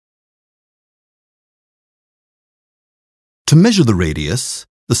To measure the radius,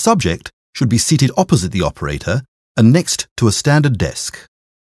 the subject should be seated opposite the operator and next to a standard desk.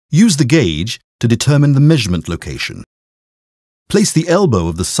 Use the gauge to determine the measurement location. Place the elbow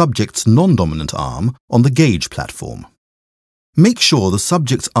of the subject's non-dominant arm on the gauge platform. Make sure the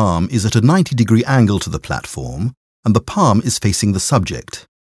subject's arm is at a 90-degree angle to the platform and the palm is facing the subject.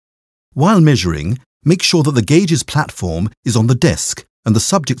 While measuring, make sure that the gauge's platform is on the desk and the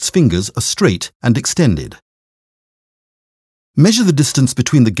subject's fingers are straight and extended. Measure the distance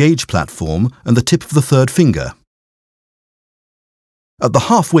between the gauge platform and the tip of the third finger. At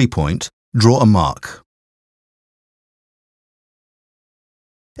the halfway point, draw a mark.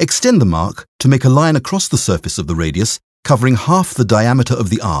 Extend the mark to make a line across the surface of the radius covering half the diameter of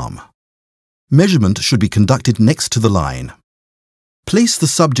the arm. Measurement should be conducted next to the line. Place the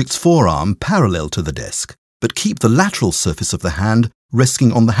subject's forearm parallel to the desk, but keep the lateral surface of the hand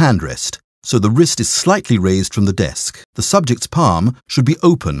resting on the handrest, so the wrist is slightly raised from the desk. The subject's palm should be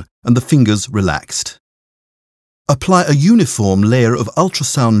open and the fingers relaxed. Apply a uniform layer of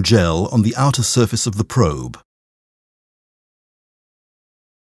ultrasound gel on the outer surface of the probe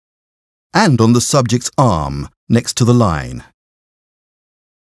and on the subject's arm next to the line.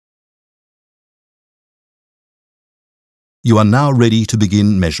 You are now ready to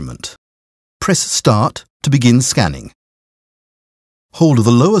begin measurement. Press Start to begin scanning. Hold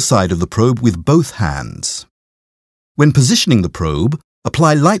the lower side of the probe with both hands. When positioning the probe,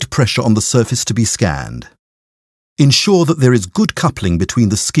 apply light pressure on the surface to be scanned. Ensure that there is good coupling between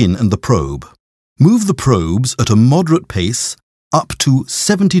the skin and the probe. Move the probes at a moderate pace up to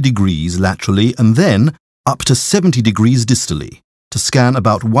 70 degrees laterally and then up to 70 degrees distally to scan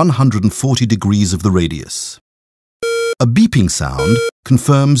about 140 degrees of the radius. A beeping sound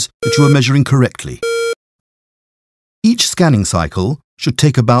confirms that you are measuring correctly. Each scanning cycle should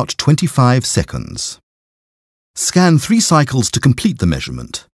take about 25 seconds. Scan 3 cycles to complete the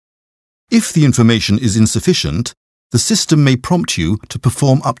measurement. If the information is insufficient, the system may prompt you to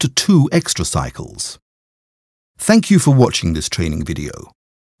perform up to 2 extra cycles. Thank you for watching this training video.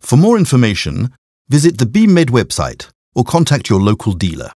 For more information, visit the BeamMed website or contact your local dealer.